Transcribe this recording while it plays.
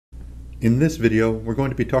In this video, we're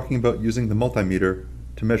going to be talking about using the multimeter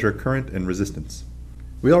to measure current and resistance.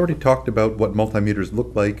 We already talked about what multimeters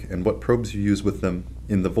look like and what probes you use with them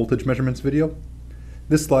in the voltage measurements video.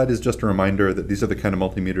 This slide is just a reminder that these are the kind of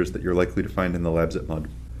multimeters that you're likely to find in the labs at MUD.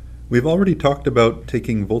 We've already talked about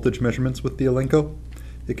taking voltage measurements with the Elenco.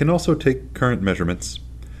 It can also take current measurements.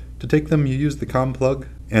 To take them, you use the COM plug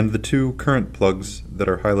and the two current plugs that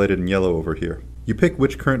are highlighted in yellow over here. You pick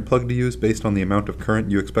which current plug to use based on the amount of current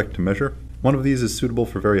you expect to measure. One of these is suitable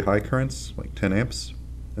for very high currents, like 10 amps,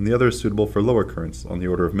 and the other is suitable for lower currents, on the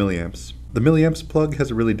order of milliamps. The milliamps plug has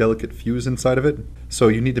a really delicate fuse inside of it, so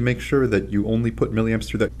you need to make sure that you only put milliamps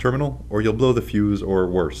through that terminal, or you'll blow the fuse, or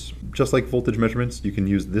worse. Just like voltage measurements, you can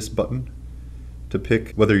use this button to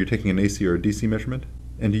pick whether you're taking an AC or a DC measurement,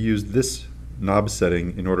 and you use this knob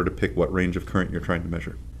setting in order to pick what range of current you're trying to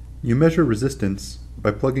measure. You measure resistance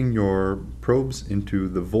by plugging your probes into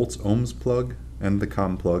the volts-ohms plug and the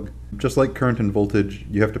COM plug. Just like current and voltage,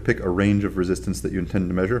 you have to pick a range of resistance that you intend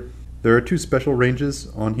to measure. There are two special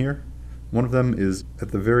ranges on here. One of them is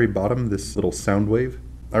at the very bottom, this little sound wave.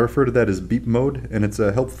 I refer to that as beep mode, and it's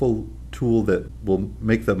a helpful tool that will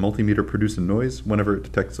make the multimeter produce a noise whenever it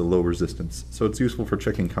detects a low resistance. So it's useful for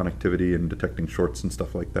checking connectivity and detecting shorts and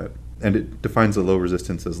stuff like that. And it defines a low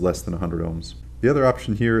resistance as less than 100 ohms. The other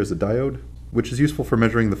option here is a diode, which is useful for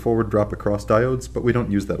measuring the forward drop across diodes, but we don't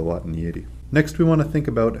use that a lot in the 80. Next, we want to think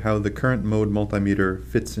about how the current mode multimeter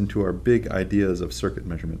fits into our big ideas of circuit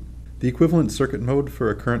measurement. The equivalent circuit mode for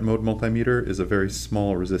a current mode multimeter is a very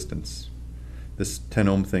small resistance, this 10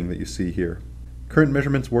 ohm thing that you see here. Current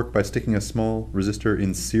measurements work by sticking a small resistor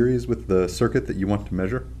in series with the circuit that you want to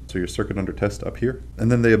measure, so your circuit under test up here,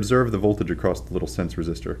 and then they observe the voltage across the little sense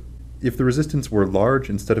resistor. If the resistance were large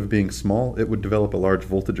instead of being small, it would develop a large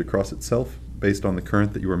voltage across itself based on the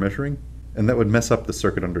current that you were measuring, and that would mess up the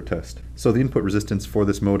circuit under test. So the input resistance for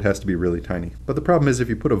this mode has to be really tiny. But the problem is if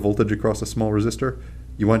you put a voltage across a small resistor,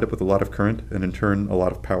 you wind up with a lot of current and in turn a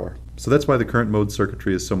lot of power. So that's why the current mode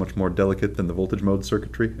circuitry is so much more delicate than the voltage mode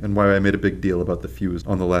circuitry, and why I made a big deal about the fuse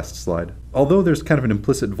on the last slide. Although there's kind of an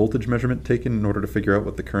implicit voltage measurement taken in order to figure out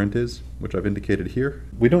what the current is, which I've indicated here,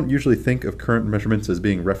 we don't usually think of current measurements as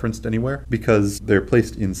being referenced anywhere because they're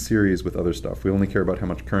placed in series with other stuff. We only care about how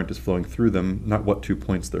much current is flowing through them, not what 2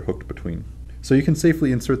 points they're hooked between. So you can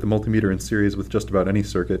safely insert the multimeter in series with just about any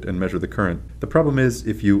circuit and measure the current. The problem is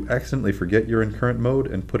if you accidentally forget you're in current mode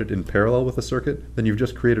and put it in parallel with a circuit, then you've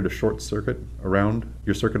just created a short circuit around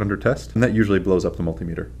your circuit under test, and that usually blows up the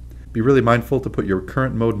multimeter. Be really mindful to put your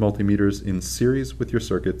current mode multimeters in series with your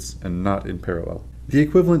circuits and not in parallel. The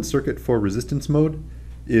equivalent circuit for resistance mode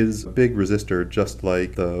is a big resistor, just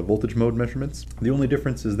like the voltage mode measurements. The only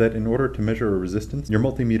difference is that in order to measure a resistance, your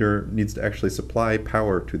multimeter needs to actually supply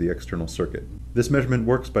power to the external circuit. This measurement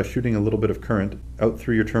works by shooting a little bit of current out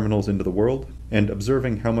through your terminals into the world and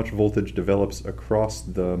observing how much voltage develops across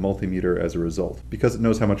the multimeter as a result. Because it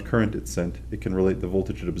knows how much current it's sent, it can relate the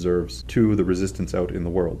voltage it observes to the resistance out in the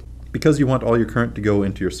world. Because you want all your current to go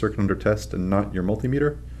into your circuit under test and not your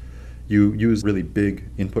multimeter, you use really big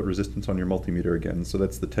input resistance on your multimeter again, so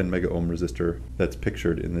that's the 10 mega ohm resistor that's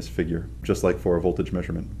pictured in this figure, just like for a voltage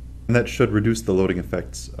measurement. And that should reduce the loading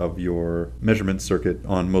effects of your measurement circuit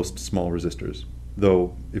on most small resistors.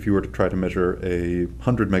 Though, if you were to try to measure a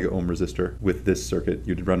 100 mega ohm resistor with this circuit,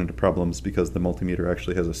 you'd run into problems because the multimeter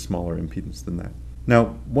actually has a smaller impedance than that.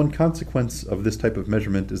 Now, one consequence of this type of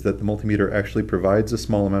measurement is that the multimeter actually provides a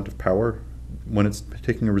small amount of power when it's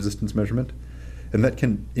taking a resistance measurement, and that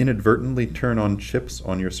can inadvertently turn on chips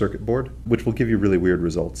on your circuit board, which will give you really weird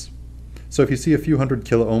results. So if you see a few hundred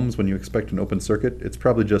kilo ohms when you expect an open circuit, it's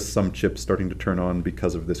probably just some chips starting to turn on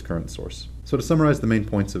because of this current source. So to summarize the main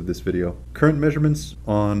points of this video, current measurements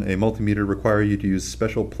on a multimeter require you to use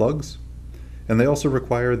special plugs, and they also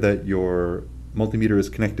require that your multimeter is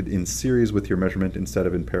connected in series with your measurement instead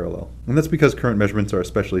of in parallel. And that's because current measurements are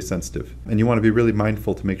especially sensitive, and you want to be really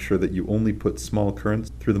mindful to make sure that you only put small currents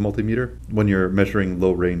through the multimeter when you're measuring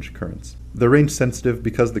low range currents. They're range sensitive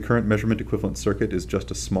because the current measurement equivalent circuit is just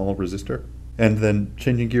a small resistor. And then,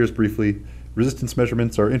 changing gears briefly, resistance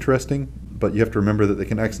measurements are interesting, but you have to remember that they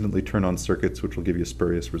can accidentally turn on circuits which will give you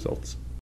spurious results.